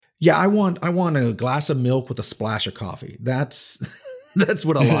Yeah, I want a glass of milk with a splash of coffee. That's that's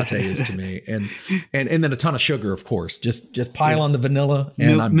what a latte is to me. And then a ton of sugar, of course. Just pile on the vanilla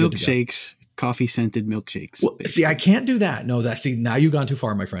and I'm good to go. Milkshakes, coffee scented milkshakes. Well, see, I can't do that. No, now you've gone too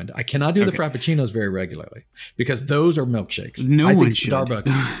far, my friend. I cannot do the Frappuccinos very regularly because those are milkshakes. I think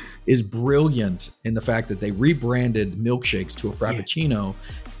Starbucks is brilliant in the fact that they rebranded milkshakes to a Frappuccino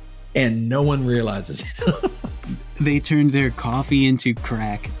and no one realizes it. They turned their coffee into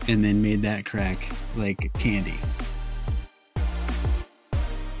crack and then made that crack like candy.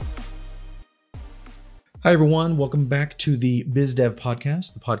 Hi, everyone. Welcome back to the BizDev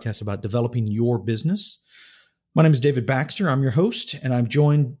Podcast, the podcast about developing your business. My name is David Baxter. I'm your host, and I'm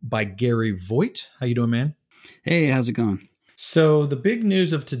joined by Gary Voigt. How you doing, man? Hey, how's it going? So the big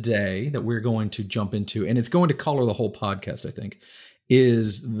news of today that we're going to jump into, and it's going to color the whole podcast, I think,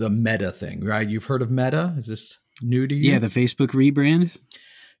 is the Meta thing, right? You've heard of Meta? Is this new to you? Yeah, the Facebook rebrand.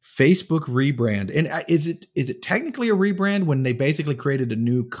 Facebook rebrand. And is it technically a rebrand when they basically created a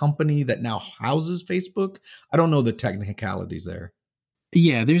new company that now houses Facebook? I don't know the technicalities there.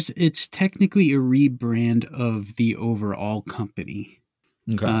 Yeah, it's technically a rebrand of the overall company.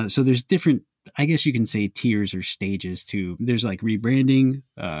 Okay. So there's different, I guess you can say, tiers or stages to, there's like rebranding,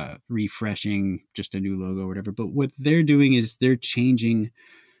 refreshing, just a new logo or whatever. But what they're doing is they're changing,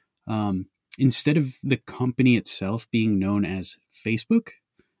 instead of the company itself being known as Facebook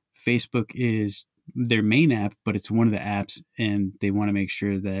is their main app, but it's one of the apps, and they want to make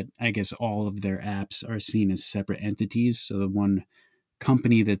sure that, I guess, all of their apps are seen as separate entities. So the one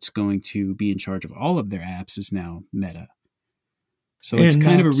company that's going to be in charge of all of their apps is now Meta. So it's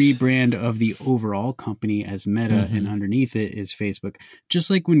kind of a rebrand of the overall company as Meta, and underneath it is Facebook.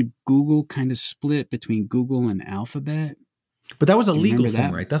 Just like when Google kind of split between Google and Alphabet. But that was a legal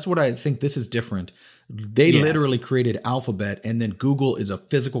thing, right? That's what I think this is different. They literally created Alphabet, and then Google is a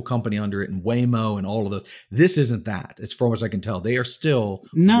physical company under it, and Waymo and all of those. This isn't that, as far as I can tell. They are still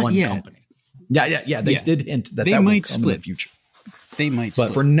one company. Yeah. They did hint that they that might will come split in the future. They might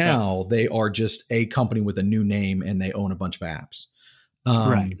But for now, they are just a company with a new name, and they own a bunch of apps.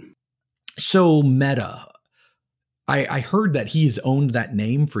 Right. So Meta, I heard that he has owned that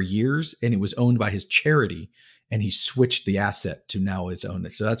name for years, and it was owned by his charity. And he switched the asset to now his own.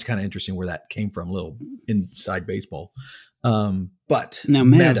 So that's kind of interesting where that came from, a little inside baseball. But now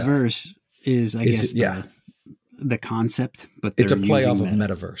Metaverse is, I guess, the concept, but it's a playoff of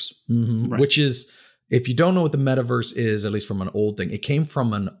Metaverse, right. Which is, if you don't know what the Metaverse is, at least from an old thing, it came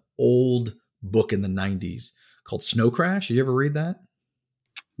from an old book in the 90s called Snow Crash. Did you ever read that?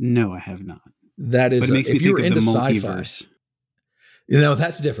 No, I have not. That is, but it makes me if you're think of into the sci-fi, multiverse.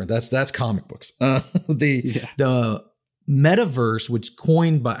 That's different. That's comic books. The Metaverse, which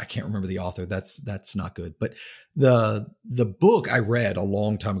coined by, I can't remember the author. That's not good. But the book I read a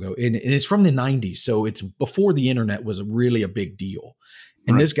long time ago, and it's from the 90s, so it's before the internet was really a big deal.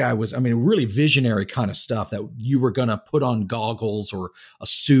 And this guy was, really visionary kind of stuff that you were going to put on goggles or a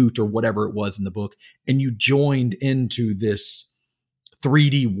suit or whatever it was in the book, and you joined into this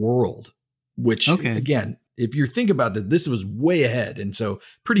 3D world, which again, if you think about that, this was way ahead. And so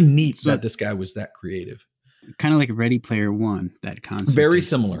pretty neat that this guy was that creative. Kind of like Ready Player One, that concept. Very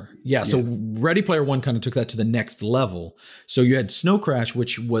similar. Yeah. So Ready Player One kind of took that to the next level. So you had Snow Crash,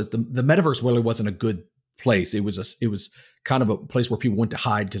 which was the Metaverse really wasn't a good place. It was kind of a place where people went to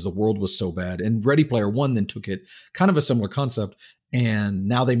hide because the world was so bad. And Ready Player One then took it kind of a similar concept. And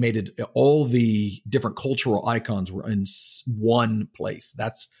now they made it, all the different cultural icons were in one place.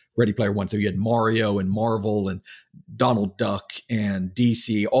 That's Ready Player One. So you had Mario and Marvel and Donald Duck and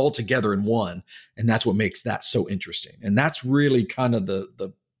DC all together in one. And that's what makes that so interesting. And that's really kind of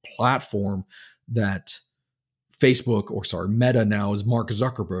the platform that Meta now is Mark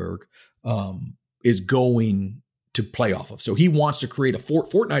Zuckerberg, is going to play off of. So he wants to create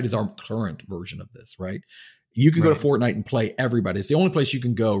Fortnite is our current version of this, right? You can go to Fortnite and play everybody. It's the only place you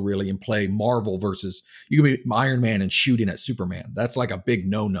can go really and play Marvel versus you can be Iron Man and shooting at Superman. That's like a big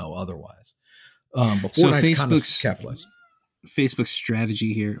no otherwise. But Fortnite's kind of capitalized. Facebook's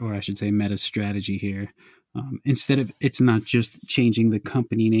strategy here, or I should say Meta's strategy here, instead of, it's not just changing the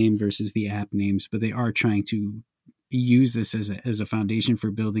company name versus the app names, but they are trying to use this as a foundation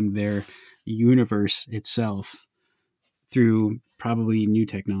for building their universe itself through probably new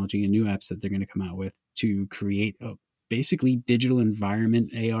technology and new apps that they're going to come out with to create a basically digital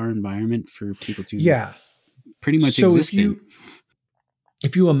environment, AR environment for people to pretty much exist in.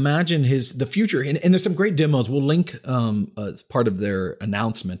 If you imagine the future, and there's some great demos, we'll link part of their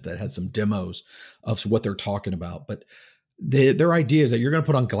announcement that has some demos of what they're talking about. But their idea is that you're going to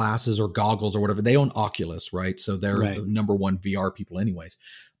put on glasses or goggles or whatever. They own Oculus, right? So they're the number one VR people anyways.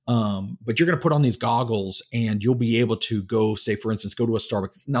 But you're going to put on these goggles and you'll be able to go, say, for instance, go to a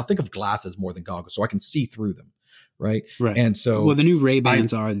Starbucks. Now think of glasses more than goggles, so I can see through them. Right. And so, well, the new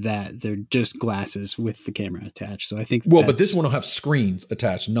Ray-Bans are that they're just glasses with the camera attached. So I think, but this one will have screens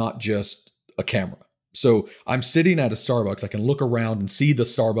attached, not just a camera. So I'm sitting at a Starbucks. I can look around and see the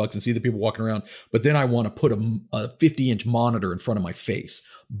Starbucks and see the people walking around. But then I want to put a 50-inch monitor in front of my face.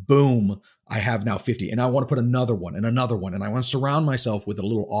 Boom. I have now 50. And I want to put another one and another one. And I want to surround myself with a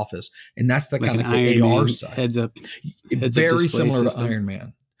little office. And that's the kind of the AR side. Heads up very similar to Iron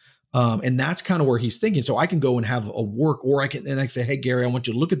Man. And that's kind of where he's thinking. So I can go and have a work, or I say, hey, Gary, I want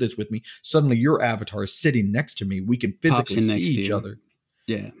you to look at this with me. Suddenly your avatar is sitting next to me. We can physically see each other.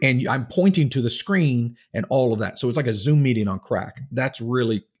 Yeah. And I'm pointing to the screen and all of that. So it's like a Zoom meeting on crack. That's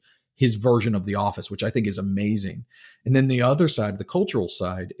really his version of The Office, which I think is amazing. And then the other side, the cultural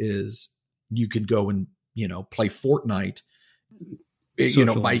side, is you could go and, play Fortnite,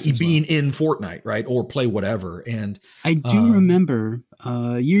 by being in Fortnite, right? Or play whatever. And I do remember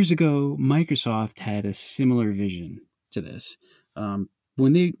years ago, Microsoft had a similar vision to this. Do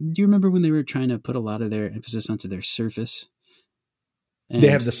you remember when they were trying to put a lot of their emphasis onto their Surface? And they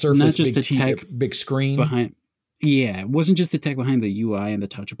have the Surface, not just big screen behind. Yeah, it wasn't just the tech behind the UI and the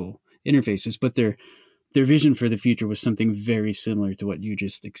touchable interfaces, but their vision for the future was something very similar to what you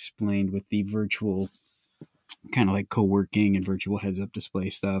just explained, with the virtual kind of like co-working and virtual heads-up display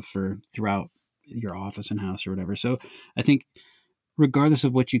stuff for throughout your office and house or whatever. So I think regardless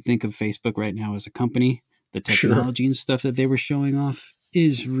of what you think of Facebook right now as a company, the technology and stuff that they were showing off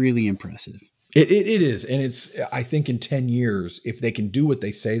is really impressive. It is. And I think in 10 years, if they can do what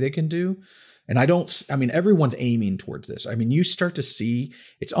they say they can do, and everyone's aiming towards this. I mean, you start to see,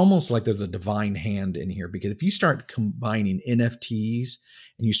 it's almost like there's a divine hand in here, because if you start combining NFTs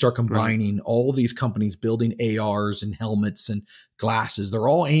and you start combining all these companies building ARs and helmets and glasses, they're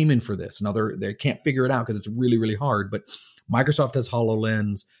all aiming for this. Now they can't figure it out because it's really, really hard, but Microsoft has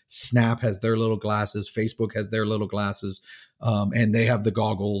HoloLens, Snap has their little glasses, Facebook has their little glasses, and they have the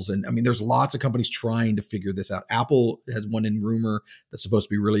goggles. And there's lots of companies trying to figure this out. Apple has one in rumor that's supposed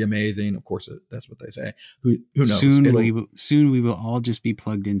to be really amazing. Of course, that's what they say. Who knows? Soon we will all just be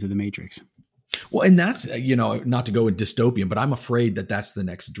plugged into the Matrix. Well, and that's, not to go in dystopian, but I'm afraid that that's the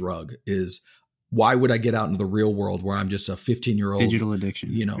next drug. Is why would I get out into the real world where I'm just a 15-year-old digital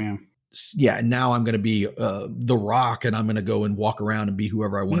addiction? Yeah, and now I'm going to be The Rock, and I'm going to go and walk around and be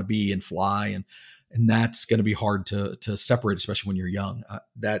whoever I want to be and fly, and that's going to be hard to separate, especially when you're young.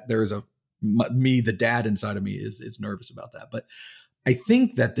 That there's the dad inside of me is nervous about that, but I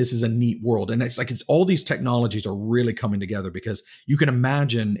think that this is a neat world, and it's all these technologies are really coming together, because you can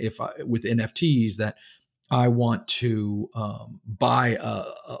imagine with NFTs that I want to buy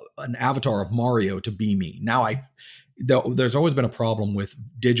an avatar of Mario to be me. Now there's always been a problem with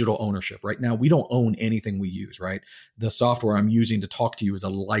digital ownership. Right now, we don't own anything we use, right? The software I'm using to talk to you is a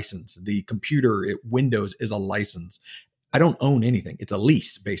license. The computer, Windows, is a license. I don't own anything. It's a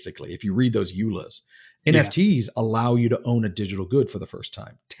lease, basically, if you read those EULAs. NFTs allow you to own a digital good for the first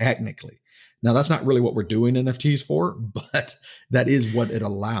time, technically. Now, that's not really what we're doing NFTs for, but that is what it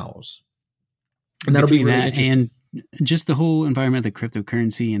allows. And that'll be really interesting. And just the whole environment, the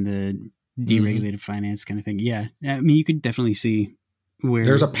cryptocurrency and the deregulated finance kind of thing. Yeah. You could definitely see where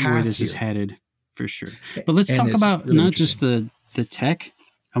there's a path where this is headed, for sure. But let's talk about really not just the tech.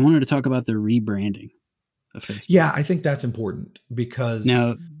 I wanted to talk about the rebranding of Facebook. Yeah, I think that's important, because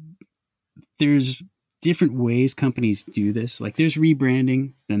now there's different ways companies do this. Like there's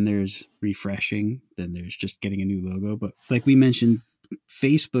rebranding, then there's refreshing, then there's just getting a new logo. But like we mentioned,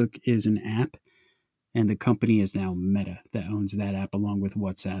 Facebook is an app, and the company is now Meta that owns that app, along with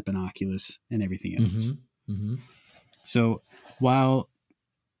WhatsApp and Oculus and everything else. So while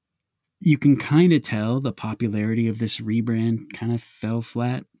you can kind of tell the popularity of this rebrand kind of fell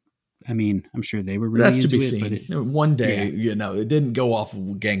flat, I'm sure they were really into it. But one day, it didn't go off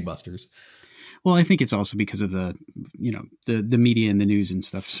gangbusters. Well, I think it's also because of the media and the news and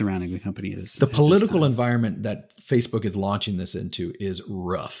stuff surrounding the company. The political environment that Facebook is launching this into is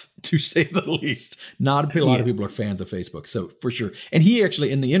rough, to say the least. Not a lot of people are fans of Facebook, so for sure. And he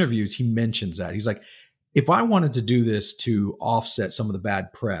actually, in the interviews, he mentions that. He's like, if I wanted to do this to offset some of the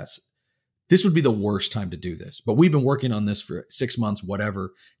bad press, this would be the worst time to do this. But we've been working on this for 6 months,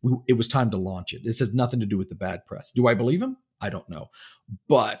 whatever. It was time to launch it. This has nothing to do with the bad press. Do I believe him? I don't know.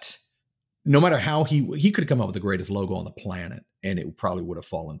 But no matter how he could have come up with the greatest logo on the planet, and it probably would have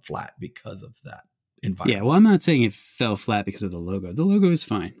fallen flat because of that environment. Yeah, well, I'm not saying it fell flat because of the logo. The logo is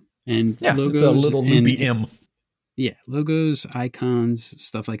fine. And logos, it's a little loopy M. Yeah, logos, icons,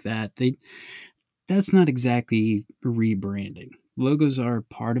 stuff like that. That's not exactly rebranding. logos are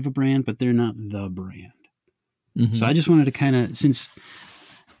part of a brand, but they're not the brand. Mm-hmm. So I just wanted to kind of, since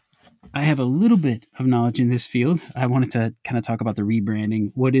I have a little bit of knowledge in this field, I wanted to kind of talk about the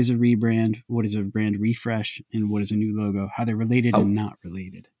rebranding. What is a rebrand? What is a brand refresh? And what is a new logo? How they're related and not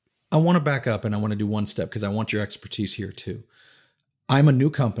related. I want to back up and I want to do one step because I want your expertise here too. I'm a new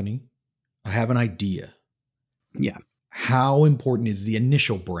company. I have an idea. Yeah. How important is the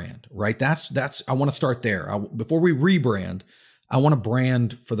initial brand, right? That's, I want to start there. Before we rebrand, I want to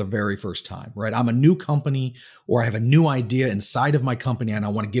brand for the very first time, right? I'm a new company or I have a new idea inside of my company and I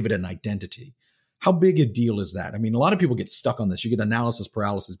want to give it an identity. How big a deal is that? I mean, a lot of people get stuck on this. You get analysis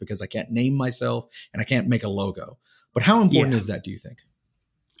paralysis because I can't name myself and I can't make a logo. But how important is that, do you think?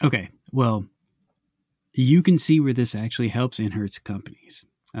 Okay. Well, you can see where this actually helps and hurts companies.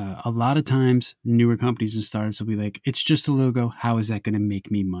 A lot of times, newer companies and startups will be like, it's just a logo. How is that going to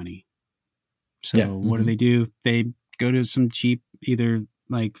make me money? So what do? They go to some cheap, either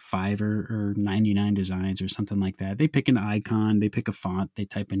like Fiverr or 99 Designs or something like that. They pick an icon, they pick a font, they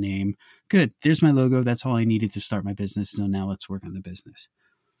type a name. Good. There's my logo. That's all I needed to start my business. So now let's work on the business.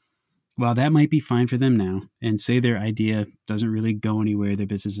 While that might be fine for them now, and say their idea doesn't really go anywhere, their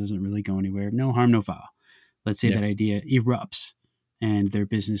business doesn't really go anywhere, no harm, no foul. Let's say that idea erupts and their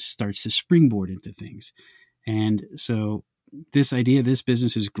business starts to springboard into things. And so this idea, this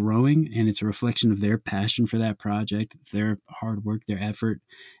business is growing and it's a reflection of their passion for that project, their hard work, their effort,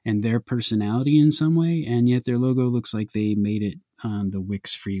 and their personality in some way. And yet their logo looks like they made it on the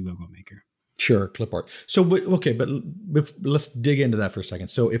Wix free logo maker. Sure, clip art. So, but let's dig into that for a second.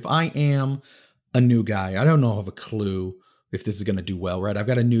 So if I am a new guy, I don't know, have a clue if this is going to do well, right? I've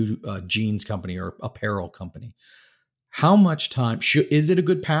got a new jeans company or apparel company. How much time is it a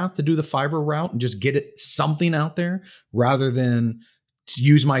good path to do the Fiverr route and just get it something out there rather than to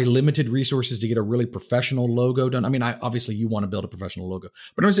use my limited resources to get a really professional logo done? I mean, obviously you want to build a professional logo,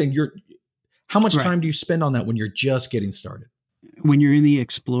 but I'm saying how much time do you spend on that when you're just getting started? When you're in the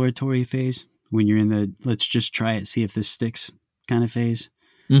exploratory phase, when you're in the let's just try it, see if this sticks kind of phase,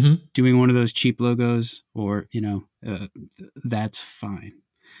 doing one of those cheap logos or, that's fine.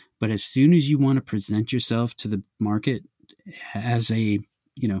 But as soon as you want to present yourself to the market as a,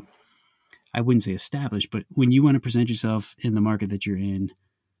 I wouldn't say established, but when you want to present yourself in the market that you're in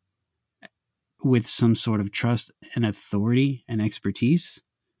with some sort of trust and authority and expertise,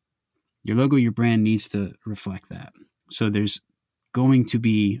 your logo, your brand needs to reflect that. So there's going to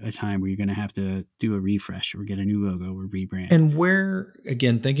be a time where you're going to have to do a refresh or get a new logo or rebrand. And where,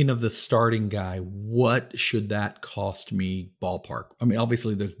 again, thinking of the starting guy, what should that cost me ballpark? I mean,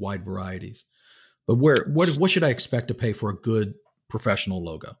 obviously there's wide varieties, but what should I expect to pay for a good professional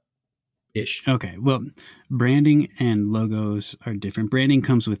logo ish? Okay. Well, branding and logos are different. Branding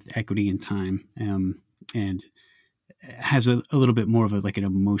comes with equity and time, and has a little bit more of an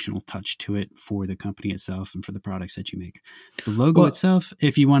emotional touch to it for the company itself and for the products that you make. The logo itself,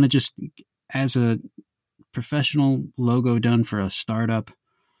 if you want to just as a professional logo done for a startup,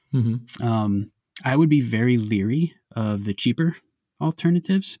 I would be very leery of the cheaper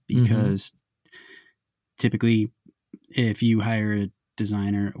alternatives because typically if you hire a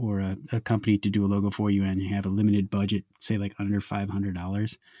designer or a company to do a logo for you and you have a limited budget, say like under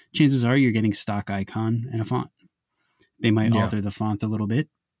 $500, chances are you're getting stock icon and a font. They might alter the font a little bit.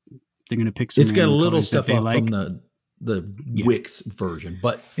 They're going to pick some. It's got a little step up from the Wix version,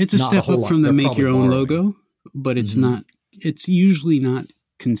 but it's a step up from the make your own logo. But it's not. It's usually not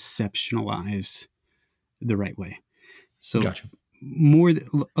conceptualized the right way. So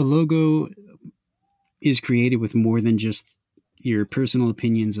a logo is created with more than just your personal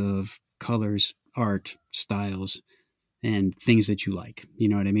opinions of colors, art, styles, and things that you like. You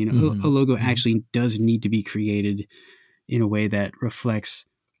know what I mean? A logo actually does need to be created in a way that reflects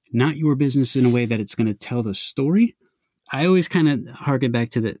not your business, in a way that it's going to tell the story. I always kind of harken back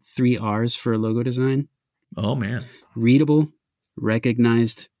to the 3 R's for a logo design. Oh, man. Readable,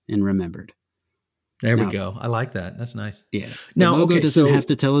 recognized, and remembered. There we go. I like that. That's nice. Yeah. The logo doesn't have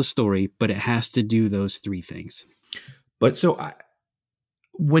to tell a story, but it has to do those 3 things. But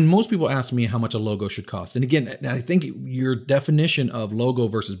when most people ask me how much a logo should cost, and again, I think your definition of logo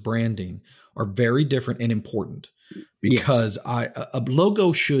versus branding are very different and important because a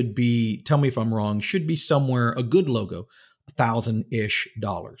logo should be, tell me if I'm wrong, should be somewhere, a good logo, $1,000-ish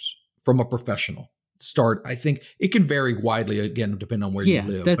from a professional start. I think it can vary widely, again, depending on where you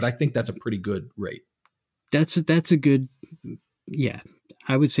live, but I think that's a pretty good rate. That's a good,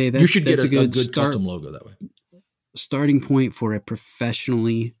 I would say that you should get a good custom logo that way. Starting point for a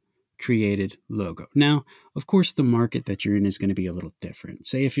professionally created logo. Now, of course, the market that you're in is going to be a little different.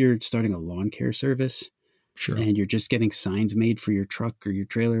 Say if you're starting a lawn care service, Sure. and you're just getting signs made for your truck or your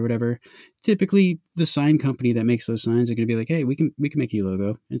trailer or whatever, typically the sign company that makes those signs are going to be like, hey, we can make you a logo.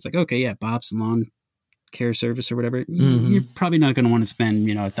 And it's like, okay, yeah, Bob's Lawn Care Service or whatever. You're probably not going to want to spend,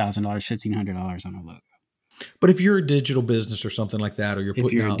 $1,000, $1,500 on a logo. But if you're a digital business or something like that, or you're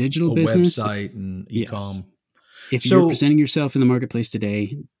putting out a website and e-com. Yes. If you're presenting yourself in the marketplace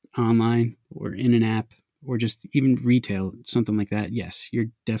today, online or in an app or just even retail, something like that, yes, you're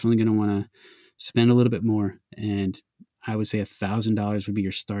definitely going to want to spend a little bit more. And I would say $1,000 would be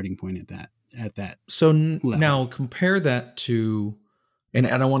your starting point at that. So level. Now compare that to, and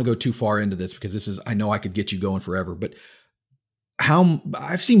I don't want to go too far into this because I know I could get you going forever, but how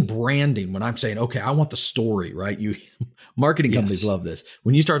I've seen branding when I'm saying, okay, I want the story, right? Marketing companies love this.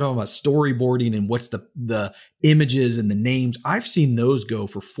 When you start talking about storyboarding and what's the images and the names, I've seen those go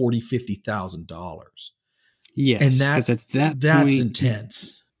for $40,000, $50,000. Yes. And that's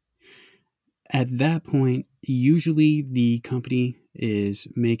intense. At that point, usually the company is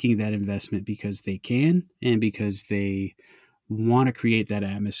making that investment because they can and because they want to create that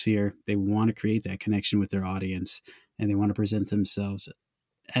atmosphere. They want to create that connection with their audience, and they want to present themselves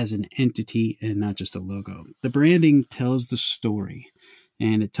as an entity and not just a logo. The branding tells the story,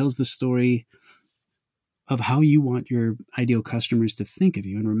 and it tells the story of how you want your ideal customers to think of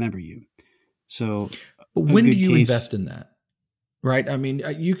you and remember you. So, but when do you invest in that? Right? I mean,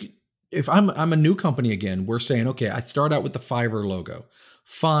 if I'm a new company again, we're saying, okay, I start out with the Fiverr logo.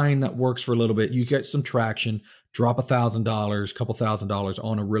 Fine, that works for a little bit. You get some traction, drop $1,000, couple $1,000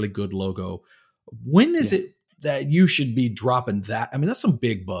 on a really good logo. When is it that you should be dropping that? I mean, that's some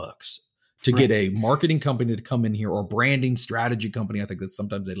big bucks to get a marketing company to come in here, or branding strategy company. I think that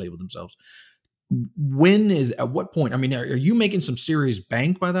sometimes they label themselves. At what point? I mean, are you making some serious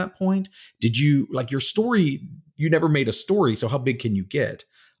bank by that point? Did you, like, your story, you never made a story. So how big can you get?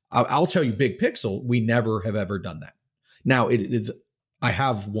 I'll tell you, Big Pixel, we never have ever done that. Now I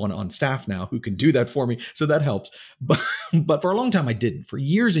have one on staff now who can do that for me. So that helps. But for a long time, I didn't. For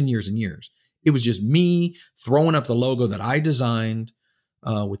years and years and years, it was just me throwing up the logo that I designed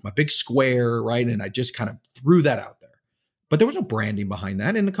with my big square, right? And I just kind of threw that out there. But there was no branding behind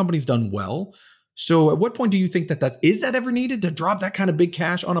that, and the company's done well. So at what point do you think is that ever needed to drop that kind of big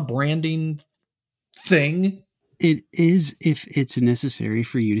cash on a branding thing? It is if it's necessary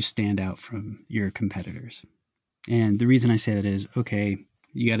for you to stand out from your competitors. And the reason I say that is, okay,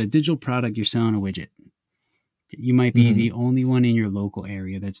 you got a digital product, you're selling a widget. You might be the only one in your local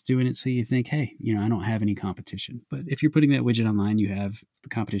area that's doing it. So you think, hey, I don't have any competition. But if you're putting that widget online, the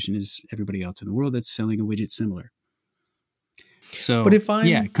competition is everybody else in the world that's selling a widget similar. So,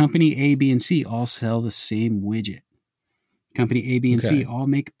 but company A, B, and C all sell the same widget. Company A, B, and C all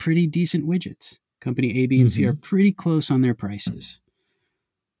make pretty decent widgets. Company A, B, and C are pretty close on their prices.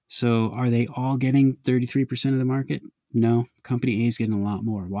 So are they all getting 33% of the market? No. Company A is getting a lot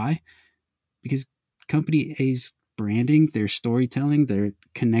more. Why? Because Company A's branding, their storytelling, their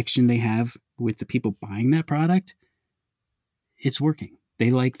connection they have with the people buying that product, it's working.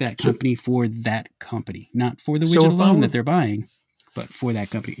 They like that company for that company, not for the widget alone that they're buying, but for that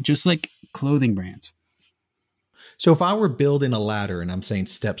company. Just like clothing brands. So if I were building a ladder and I'm saying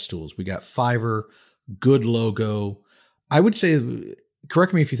step stools, we got Fiverr, good logo. I would say,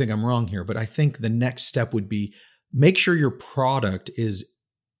 correct me if you think I'm wrong here, but I think the next step would be make sure your product is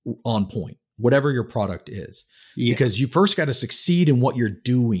on point, whatever your product is, because you first got to succeed in what you're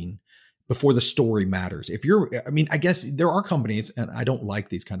doing before the story matters. I guess there are companies, and I don't like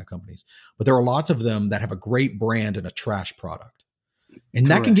these kind of companies, but there are lots of them that have a great brand and a trash product. And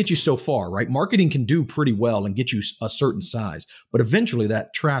that can get you so far, right? Marketing can do pretty well and get you a certain size, but eventually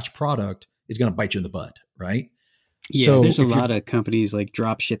that trash product is going to bite you in the butt, right? Yeah, so there's a lot of companies like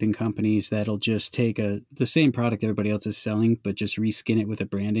drop shipping companies that'll just take the same product everybody else is selling, but just reskin it with a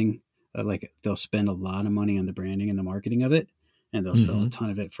branding. Like they'll spend a lot of money on the branding and the marketing of it, and they'll sell a ton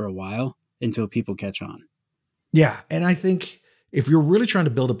of it for a while until people catch on. Yeah, and I think if you're really trying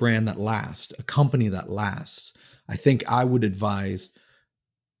to build a brand that lasts, a company that lasts, I think I would advise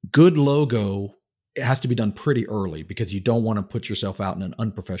good logo. It has to be done pretty early because you don't want to put yourself out in an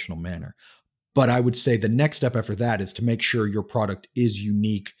unprofessional manner. But I would say the next step after that is to make sure your product is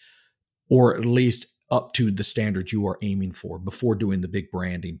unique, or at least up to the standard you are aiming for before doing the big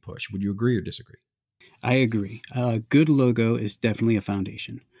branding push. Would you agree or disagree? I agree. A good logo is definitely a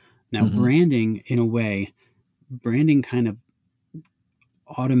foundation. Now, branding, in a way, branding kind of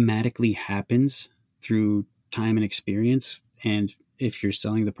automatically happens through time and experience. And if you're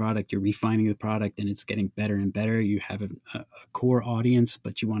selling the product, you're refining the product and it's getting better and better. You have a core audience,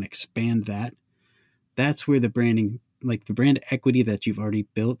 but you want to expand that. That's where the branding, like the brand equity that you've already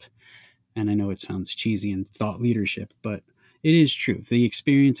built, And I know it sounds cheesy and thought leadership, but it is true. The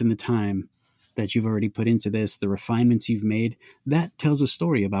experience and the time that you've already put into this, the refinements you've made, that tells a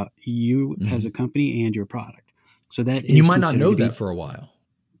story about you as a company and your product. So that and you might not know that for a while.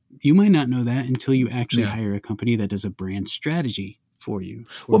 You might not know that until you actually hire a company that does a brand strategy for you.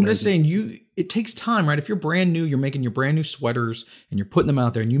 Well, I'm just saying it takes time, right? If you're brand new, you're making your brand new sweaters and you're putting them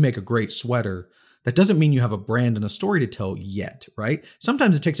out there and you make a great sweater. That doesn't mean you have a brand and a story to tell yet, right?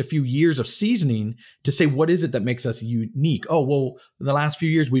 Sometimes it takes a few years of seasoning to say, what is it that makes us unique? Oh, well, in the last few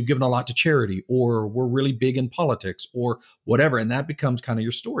years, we've given a lot to charity, or we're really big in politics, or whatever. And that becomes kind of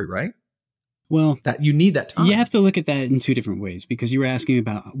your story, right? Well, that you need that time. You have to look at that in two different ways, because you were asking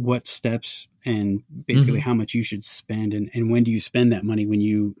about what steps and basically how much you should spend and when do you spend that money when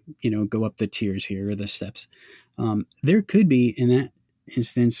you go up the tiers here or the steps. There could be, in that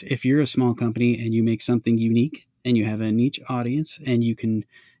instance, if you're a small company and you make something unique and you have a niche audience and you can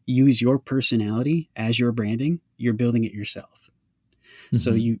use your personality as your branding, you're building it yourself.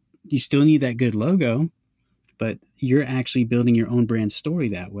 So you still need that good logo, but you're actually building your own brand story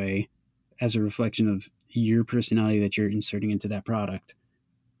that way, as a reflection of your personality that you're inserting into that product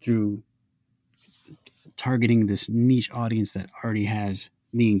through targeting this niche audience that already has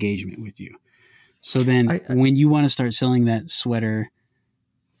the engagement with you. So then when you want to start selling that sweater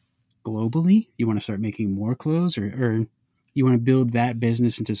globally, you want to start making more clothes, or you want to build that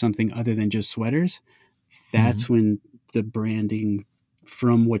business into something other than just sweaters, that's when the branding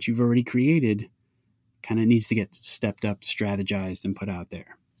from what you've already created kind of needs to get stepped up, strategized, and put out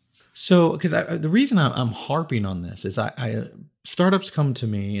there. So, because the reason I'm harping on this is startups come to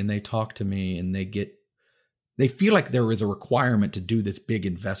me and they talk to me and they feel like there is a requirement to do this big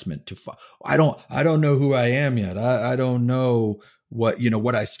investment I don't know who I am yet. I don't know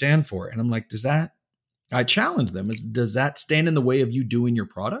what I stand for. And I'm like, I challenge them. Does that stand in the way of you doing your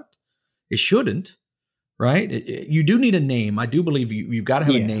product? It shouldn't, right? You do need a name. I do believe you've got to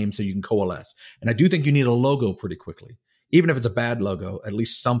have a name so you can coalesce. And I do think you need a logo pretty quickly. Even if it's a bad logo, at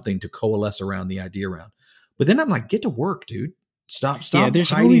least something to coalesce around the idea around. But then I'm like, get to work, dude. Stop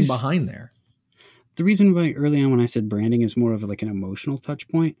hiding behind there. The reason why early on when I said branding is more of like an emotional touch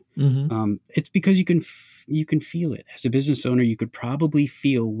point, it's because you can feel it. As a business owner, you could probably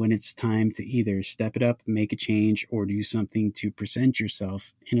feel when it's time to either step it up, make a change, or do something to present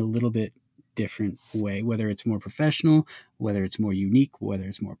yourself in a little bit different way, whether it's more professional, whether it's more unique, whether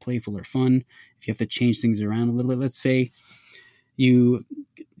it's more playful or fun. If you have to change things around a little bit, let's say you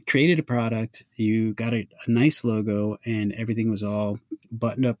created a product, you got a nice logo and everything was all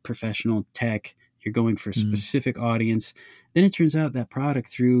buttoned up, professional tech, you're going for a specific audience. Then it turns out that product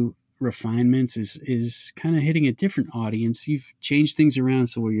through refinements is kind of hitting a different audience. You've changed things around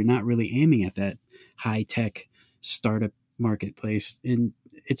so where you're not really aiming at that high tech startup marketplace, and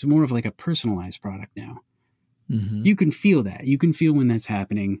it's more of like a personalized product now. You can feel that. You can feel when that's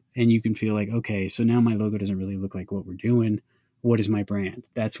happening, and you can feel like, okay, so now my logo doesn't really look like what we're doing. What is my brand?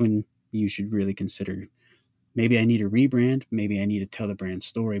 That's when you should really consider, maybe I need a rebrand. Maybe I need to tell the brand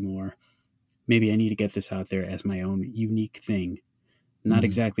story more. Maybe I need to get this out there as my own unique thing. Not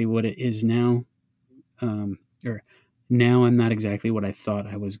exactly what it is now. Or now I'm not exactly what I thought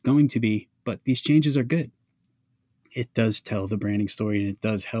I was going to be, but these changes are good. It does tell the branding story, and it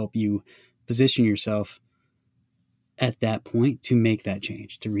does help you position yourself at that point to make that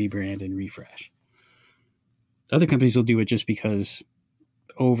change, to rebrand and refresh. Other companies will do it just because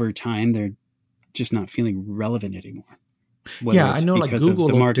over time they're just not feeling relevant anymore. Whether I know, like Google,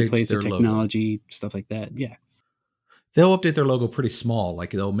 the marketplace, the technology, logo. Stuff like that. Yeah. They'll update their logo pretty small.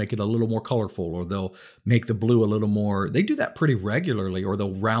 Like they'll make it a little more colorful, or they'll make the blue a little more. They do that pretty regularly, or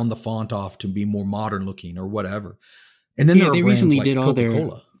they'll round the font off to be more modern looking or whatever. And then they recently did all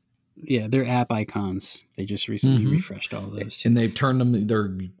Coca-Cola. Their app icons. They just recently refreshed all those. And they've turned them,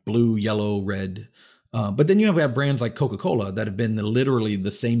 they're blue, yellow, red. But then you have brands like Coca-Cola that have been literally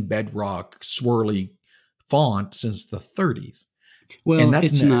the same bedrock swirly font since the 30s. Well, and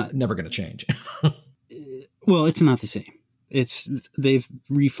that's never going to change. Well, it's not the same. They've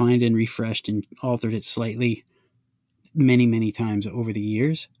refined and refreshed and altered it slightly many, many times over the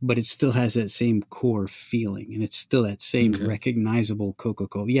years, but it still has that same core feeling, and it's still that same recognizable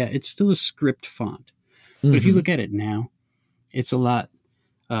Coca-Cola. Yeah, it's still a script font. But if you look at it now, it's a lot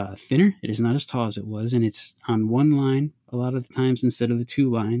thinner. It is not as tall as it was, and it's on one line a lot of the times instead of the two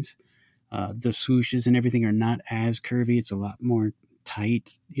lines. The swooshes and everything are not as curvy. It's a lot more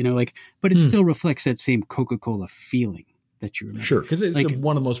tight, but it still reflects that same Coca-Cola feeling that you remember. Sure, because it's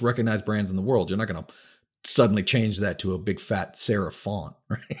one of the most recognized brands in the world. You're not going to suddenly change that to a big fat serif font,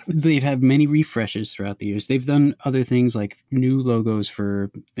 right? They've had many refreshes throughout the years. They've done other things like new logos for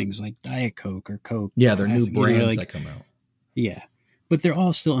things like Diet Coke or Coke. Yeah, they're Classic, new brands that come out. Yeah. But they're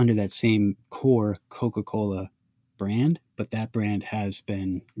all still under that same core Coca-Cola brand, but that brand has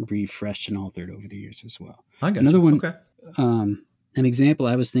been refreshed and altered over the years as well. I got Another you. one, Okay. An example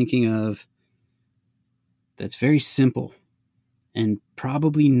I was thinking of that's very simple and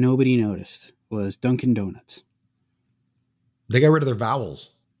probably nobody noticed was Dunkin' Donuts. They got rid of their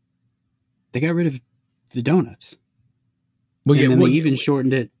vowels. They got rid of the donuts. Well, and yeah, then well, they even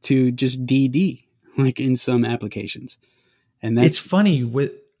shortened it to just DD, like in some applications. And that's it's funny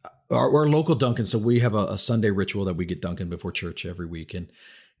with our local Dunkin'. So we have a Sunday ritual that we get Dunkin' before church every week.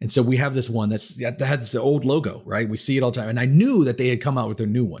 And so we have this one that has the old logo, right? We see it all the time. And I knew that they had come out with their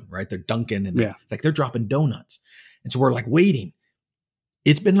new one, right? They're Dunkin', and it's like they're dropping donuts. And so we're like waiting.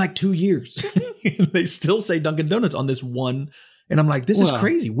 It's been like 2 years. They still say Dunkin' Donuts on this one. And I'm like, this is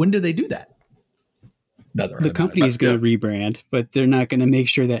crazy. When do they do that? The company is going to rebrand, but they're not going to make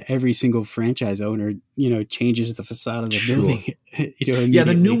sure that every single franchise owner, changes the facade of the building. Yeah,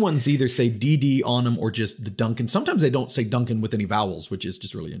 the new ones either say DD on them or just the Dunkin'. Sometimes they don't say Dunkin' with any vowels, which is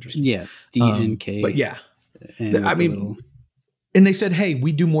just really interesting. Yeah, DNK. But yeah, and they said, hey,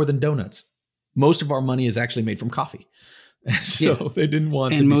 we do more than donuts. Most of our money is actually made from coffee. So they didn't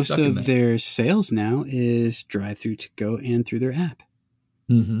want to be stuck in that. And most of their sales now is drive-through to go and through their app.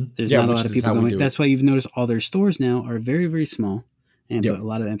 Mm-hmm. There's not a lot of people going. That's why you've noticed all their stores now are very, very small and put a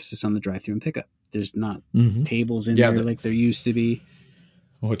lot of emphasis on the drive-through and pickup. There's not tables in there like there used to be.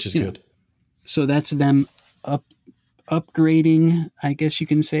 Which is good. So that's them upgrading, I guess you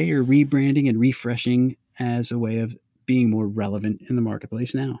can say, or rebranding and refreshing as a way of being more relevant in the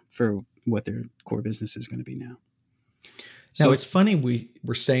marketplace now for what their core business is going to be now. So it's funny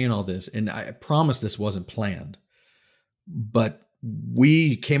we're saying all this, and I promise this wasn't planned, but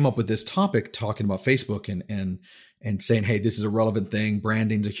we came up with this topic talking about Facebook and saying, hey, this is a relevant thing.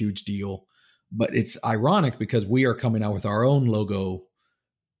 Branding's a huge deal. But it's ironic because we are coming out with our own logo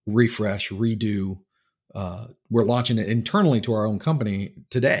refresh, redo. We're launching it internally to our own company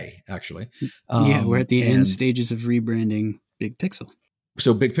today, actually. We're at the end stages of rebranding Big Pixel.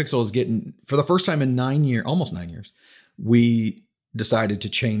 So Big Pixel is getting, for the first time in almost 9 years, we decided to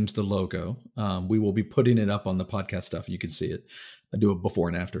change the logo. We will be putting it up on the podcast stuff. You can see it. I do it before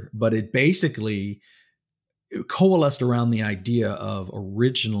and after. But it basically coalesced around the idea of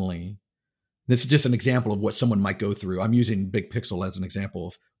originally, this is just an example of what someone might go through. I'm using Big Pixel as an example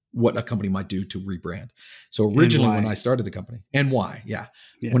of what a company might do to rebrand. So originally when I started the company, and why,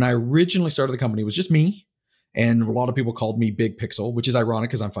 when I originally started the company, it was just me. And a lot of people called me Big Pixel, which is ironic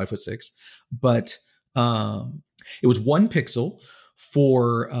because I'm 5'6". But it was one pixel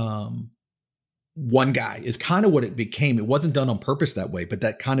for one guy is kind of what it became. It wasn't done on purpose that way, but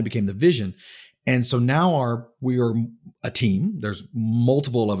that kind of became the vision. And so now we are a team. There's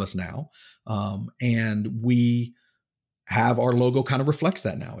multiple of us now. And we have our logo kind of reflects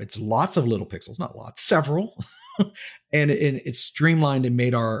that now. It's lots of little pixels, not lots, several. and it's streamlined and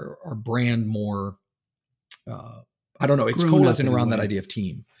made our brand more, I don't know. It's coalescing around that idea of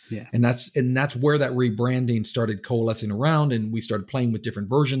team. Yeah. And that's where that rebranding started coalescing around, and we started playing with different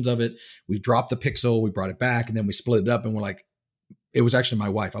versions of it. We dropped the pixel, we brought it back, and then we split it up, and we're like, it was actually my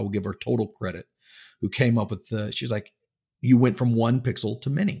wife, I will give her total credit, who came up with she's like, you went from one pixel to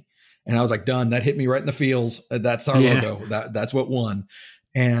many. And I was like, done. That hit me right in the feels. That's our logo. That's what won.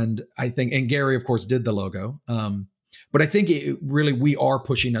 And I think, and Gary, of course, did the logo. But I think we are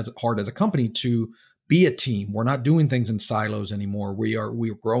pushing as hard as a company to be a team. We're not doing things in silos anymore.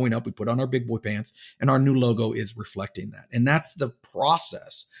 We're growing up. We put on our big boy pants, and our new logo is reflecting that. And that's the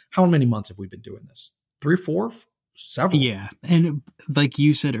process. How many months have we been doing this? 3 or 4? Several. Yeah. And like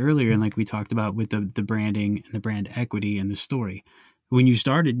you said earlier, and like we talked about with the branding and the brand equity and the story, when you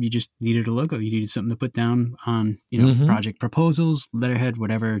started, you just needed a logo. You needed something to put down on, project proposals, letterhead,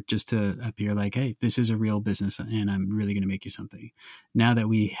 whatever, just to appear like, hey, this is a real business and I'm really going to make you something. Now that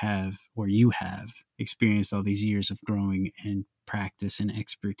we have, or you have, experienced all these years of growing and practice and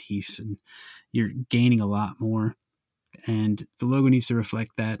expertise, and you're gaining a lot more. And the logo needs to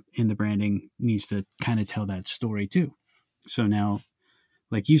reflect that, and the branding needs to kind of tell that story too. So now,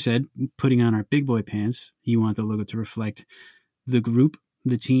 like you said, putting on our big boy pants, you want the logo to reflect the group,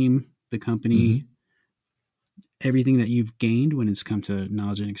 the team, the company, everything that you've gained when it's come to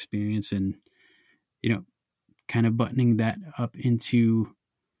knowledge and experience, and, kind of buttoning that up into,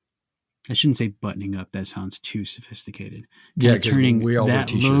 I shouldn't say buttoning up. That sounds too sophisticated. Turning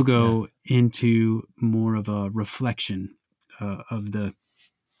that logo into more of a reflection of the,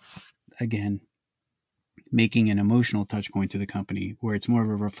 again, making an emotional touch point to the company where it's more of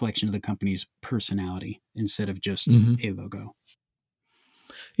a reflection of the company's personality instead of just a logo.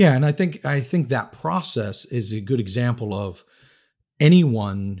 Yeah. And I think that process is a good example of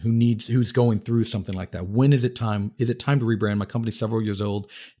anyone who's going through something like that. When is it time? Is it time to rebrand? My company's several years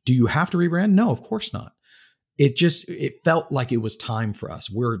old. Do you have to rebrand? No, of course not. It felt like it was time for us.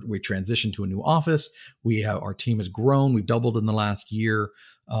 We transitioned to a new office. Our team has grown. We've doubled in the last year.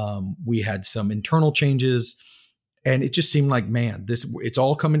 We had some internal changes, and it just seemed like, man, it's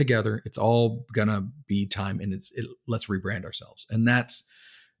all coming together. It's all gonna be time, and let's rebrand ourselves. And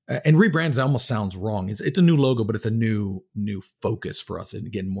rebrand almost sounds wrong. It's a new logo, but it's a new focus for us, and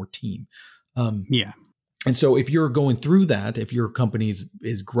again, more team. Yeah. And so if you're going through that, if your company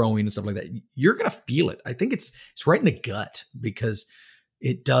is growing and stuff like that, you're going to feel it. I think it's right in the gut, because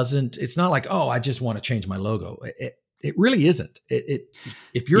it's not like, oh, I just want to change my logo. It really isn't.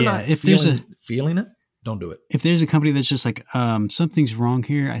 If you're not feeling it, don't do it. If there's a company that's just like, something's wrong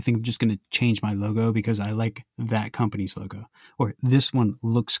here, I think I'm just going to change my logo because I like that company's logo, or this one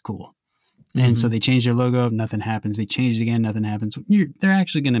looks cool. And so they change their logo, nothing happens. They change it again, nothing happens. They're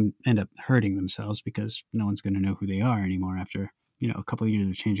actually going to end up hurting themselves because no one's going to know who they are anymore after, a couple of years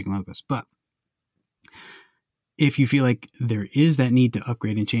of changing logos. But if you feel like there is that need to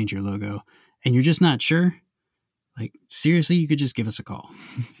upgrade and change your logo and you're just not sure, like, seriously, you could just give us a call.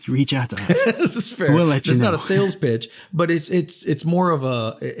 Reach out to us. This is fair. We'll let you know. It's not a sales pitch, but it's more of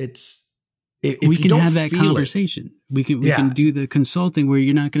if we can have that conversation. We can do the consulting where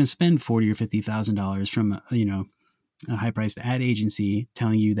you're not going to spend $40,000 or $50,000 from a high priced ad agency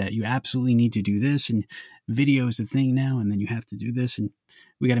telling you that you absolutely need to do this, and video is the thing now, and then you have to do this, and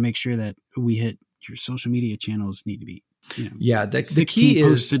we got to make sure that we hit your social media channels need to be the key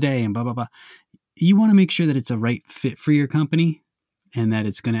posts a day and blah blah blah. You want to make sure that it's a right fit for your company and that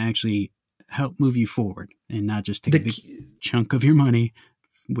it's going to actually help move you forward and not just take a big chunk of your money.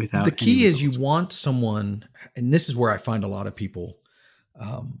 Without the key is you want someone, and this is where I find a lot of people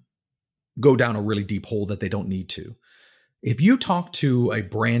go down a really deep hole that they don't need to. If you talk to a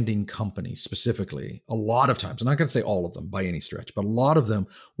branding company specifically, a lot of times, I'm not going to say all of them by any stretch, but a lot of them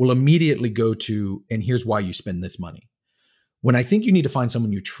will immediately go to, and here's why you spend this money. When I think you need to find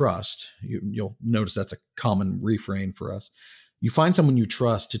someone you trust, you'll notice that's a common refrain for us. You find someone you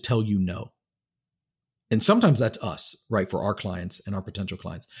trust to tell you no. And sometimes that's us, right? For our clients and our potential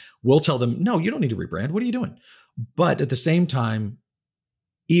clients, we'll tell them, no, you don't need to rebrand. What are you doing? But at the same time,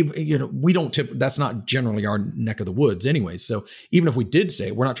 even, we don't that's not generally our neck of the woods anyway. So even if we did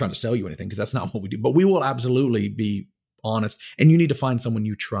say, we're not trying to sell you anything, because that's not what we do, but we will absolutely be honest. And you need to find someone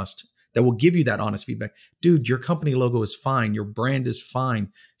you trust that will give you that honest feedback. Dude, your company logo is fine. Your brand is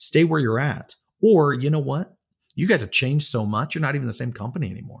fine. Stay where you're at. Or you know what? You guys have changed so much. You're not even the same company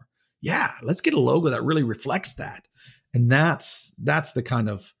anymore. Yeah, let's get a logo that really reflects that. And that's the kind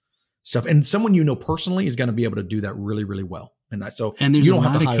of stuff. And someone personally is going to be able to do that really, really well. And there's you don't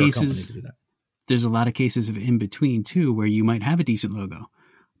have to hire a company to do that. There's a lot of cases of in between too, where you might have a decent logo,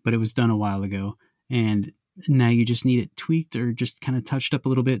 but it was done a while ago, and now you just need it tweaked or just kind of touched up a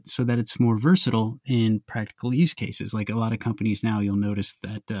little bit so that it's more versatile in practical use cases. Like a lot of companies now, you'll notice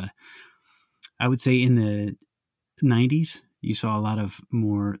that I would say in the 90s, you saw a lot of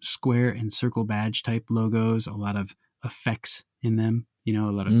more square and circle badge type logos, a lot of effects in them, a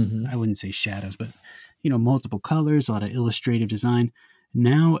lot of, I wouldn't say shadows, but, multiple colors, a lot of illustrative design.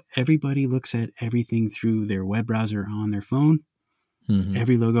 Now everybody looks at everything through their web browser on their phone.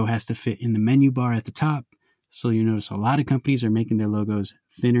 Every logo has to fit in the menu bar at the top. So you notice a lot of companies are making their logos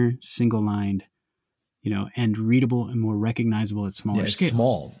thinner, single lined, and readable and more recognizable at smaller scales.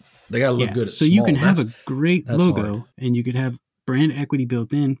 Small. They got to look good at so small. You can have a great logo hard. And you could have brand equity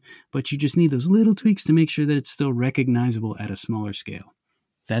built in, but you just need those little tweaks to make sure that it's still recognizable at a smaller scale.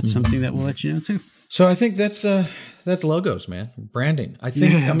 That's something that we'll let you know too. So I think that's logos, man. Branding. I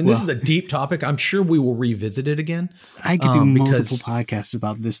think, this is a deep topic. I'm sure we will revisit it again. I could do multiple podcasts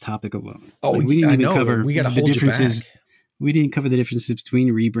about this topic alone. Oh, we didn't even cover we got to hold differences. You back. We didn't cover the differences between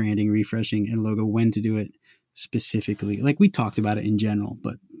rebranding, refreshing, and logo, when to do it specifically. Like we talked about it in general,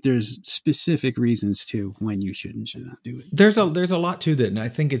 but there's specific reasons too when you should and should not do it. There's a lot to that, and I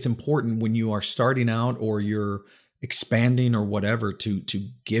think it's important when you are starting out or you're expanding or whatever to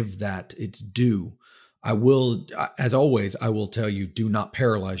give that its due. I will, as always, I will tell you, do not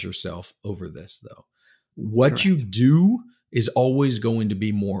paralyze yourself over this though. What Correct. You do is always going to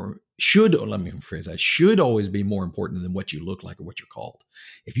be should always be more important than what you look like or what you're called.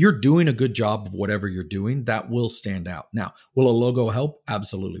 If you're doing a good job of whatever you're doing, that will stand out. Now, will a logo help?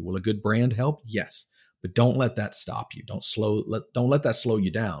 Absolutely. Will a good brand help? Yes. but don't let that stop you. Don't let that slow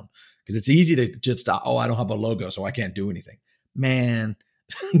you down, because it's easy to just, oh, I don't have a logo, so I can't do anything. Man,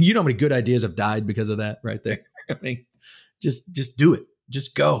 you know how many good ideas have died because of that right there. I mean, just do it.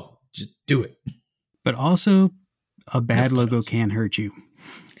 Just go. Just do it. But also, a bad logo can hurt you.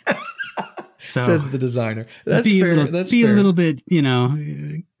 So says the designer. That's fair. Be a little bit,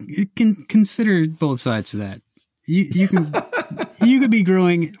 consider both sides of that. You could be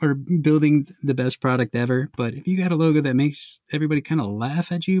growing or building the best product ever, but if you got a logo that makes everybody kind of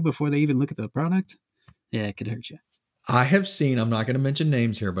laugh at you before they even look at the product, yeah, it could hurt you. I have seen, I'm not going to mention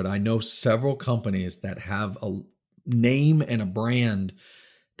names here, but I know several companies that have a name and a brand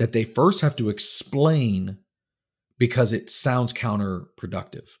that they first have to explain because it sounds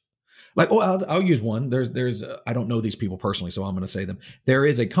counterproductive. Like, I'll use one. There's I don't know these people personally, so I'm going to say them. There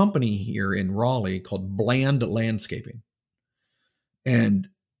is a company here in Raleigh called Bland Landscaping, and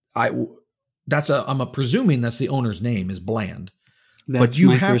I'm presuming that's the owner's name is Bland. That's but you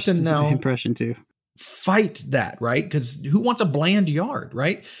my have first to now impression too. Fight that, right? Because who wants a bland yard,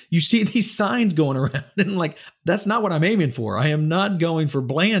 right? You see these signs going around, and like, that's not what I'm aiming for. I am not going for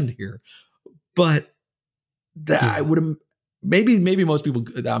bland here, but I would have. Maybe most people,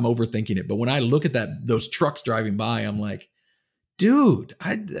 I'm overthinking it, but when I look at those trucks driving by, I'm like, dude,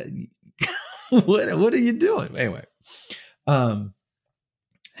 what are you doing? Anyway,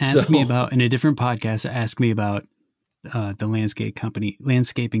 me about, in a different podcast, ask me about the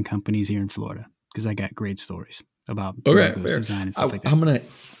landscaping companies here in Florida, because I got great stories about logos, design and stuff like that.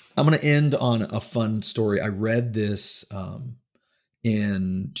 I'm gonna end on a fun story. I read this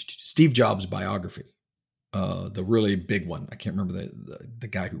in Steve Jobs' biography. The really big one. I can't remember the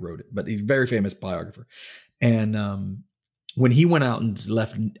guy who wrote it, but he's a very famous biographer. And when he went out and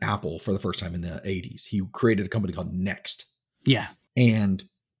left Apple for the first time in the 80s, he created a company called Next. Yeah. And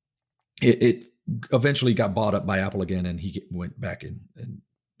it eventually got bought up by Apple again, and he went back and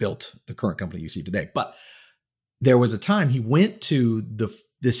built the current company you see today. But there was a time he went to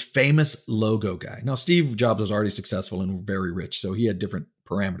this famous logo guy. Now, Steve Jobs was already successful and very rich, so he had different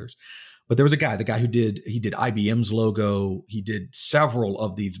parameters. But there was the guy who did IBM's logo. He did several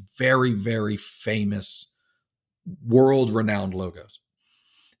of these very, very famous, world-renowned logos.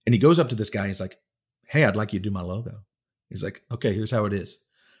 And he goes up to this guy. And he's like, hey, I'd like you to do my logo. He's like, okay, here's how it is.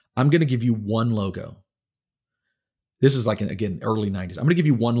 I'm going to give you one logo. This is like, again, early 90s. I'm going to give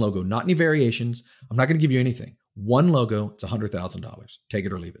you one logo, not any variations. I'm not going to give you anything. One logo, it's $100,000. Take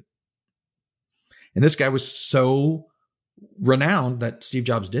it or leave it. And this guy was so renowned that Steve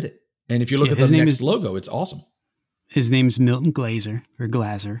Jobs did it. And if you look at the Next logo, it's awesome. His name's Milton Glaser, or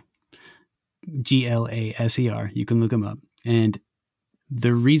Glaser, Glaser. You can look him up. And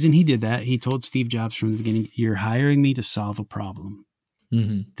the reason he did that, he told Steve Jobs from the beginning, you're hiring me to solve a problem.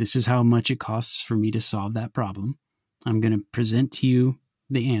 Mm-hmm. This is how much it costs for me to solve that problem. I'm going to present to you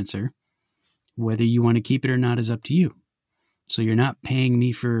the answer. Whether you want to keep it or not is up to you. So you're not paying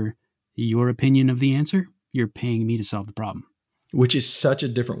me for your opinion of the answer. You're paying me to solve the problem. Which is such a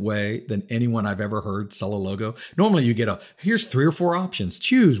different way than anyone I've ever heard sell a logo. Normally you get here's 3 or 4 options.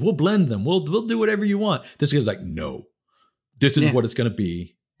 Choose. We'll blend them. We'll do whatever you want. This guy's like, no, this is what it's going to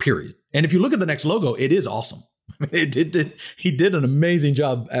be, period. And if you look at the Next logo, it is awesome. I mean, he did an amazing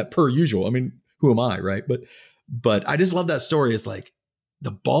job per usual. I mean, who am I, right? But I just love that story. It's like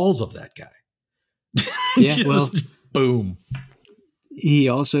the balls of that guy. Yeah, well, boom. He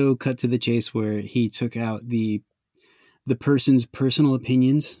also cut to the chase where he took out the person's personal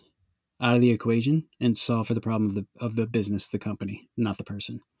opinions out of the equation and solve for the problem of the business, the company, not the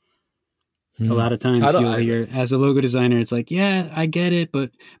person. A lot of times you'll hear, as a logo designer, it's like, yeah, I get it,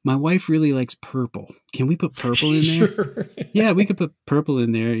 but my wife really likes purple. Can we put purple in there? Sure. Yeah, we could put purple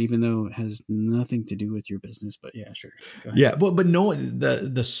in there, even though it has nothing to do with your business. But yeah, sure. Yeah, but no,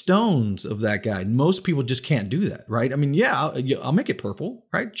 the stones of that guy, most people just can't do that, right? I mean, yeah, I'll make it purple,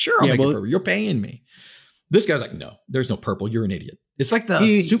 right? Sure, I'll make it purple. You're paying me. This guy's like, no, there's no purple. You're an idiot. It's like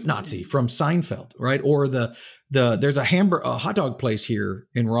the soup Nazi from Seinfeld, right? Or there's a hot dog place here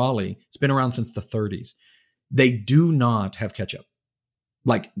in Raleigh. It's been around since the 30s. They do not have ketchup.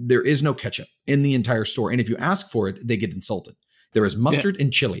 Like, there is no ketchup in the entire store. And if you ask for it, they get insulted. There is mustard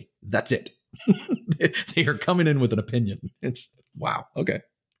and chili. That's it. They are coming in with an opinion. It's wow. Okay.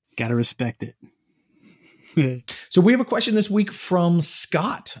 Got to respect it. So we have a question this week from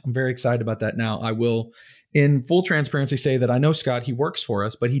Scott. I'm very excited about that. Now, I will, in full transparency, say that I know Scott. He works for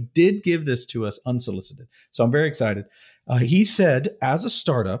us, but he did give this to us unsolicited. So I'm very excited. He said, as a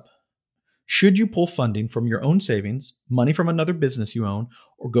startup, should you pull funding from your own savings, money from another business you own,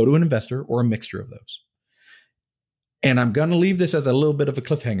 or go to an investor, or a mixture of those? And I'm going to leave this as a little bit of a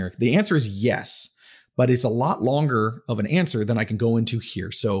cliffhanger. The answer is yes. but it's a lot longer of an answer than I can go into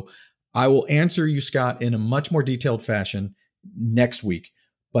here. So I will answer you, Scott, in a much more detailed fashion next week.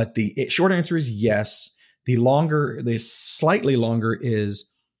 But the short answer is yes. The slightly longer is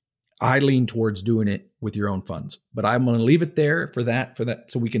I lean towards doing it with your own funds, but I'm going to leave it there for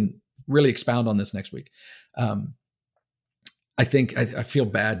that, so we can really expound on this next week. I think I feel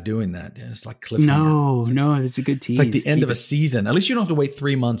bad doing that. It's like cliffhanger. No, it's a good tease. It's like the end of a season. At least you don't have to wait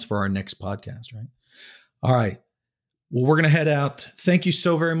 3 months for our next podcast, right? All right. Well, we're going to head out. Thank you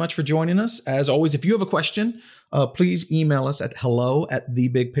so very much for joining us. As always, if you have a question, please email us at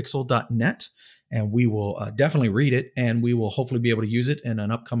hello@thebigpixel.net, and we will definitely read it, and we will hopefully be able to use it in an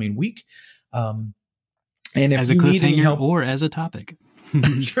upcoming week. And if as a cliffhanger or as a topic.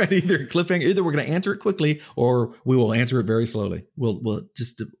 That's right. Either cliffhanger, either we're going to answer it quickly or we will answer it very slowly. We'll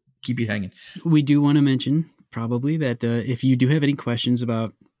just keep you hanging. We do want to mention probably that if you do have any questions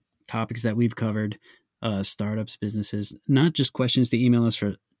about topics that we've covered, startups, businesses, not just questions to email us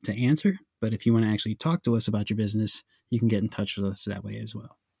to answer, but if you want to actually talk to us about your business, you can get in touch with us that way as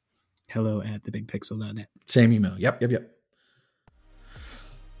well. hello@thebigpixel.net. Same email. Yep.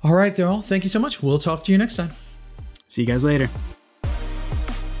 All right, all. Thank you so much. We'll talk to you next time. See you guys later.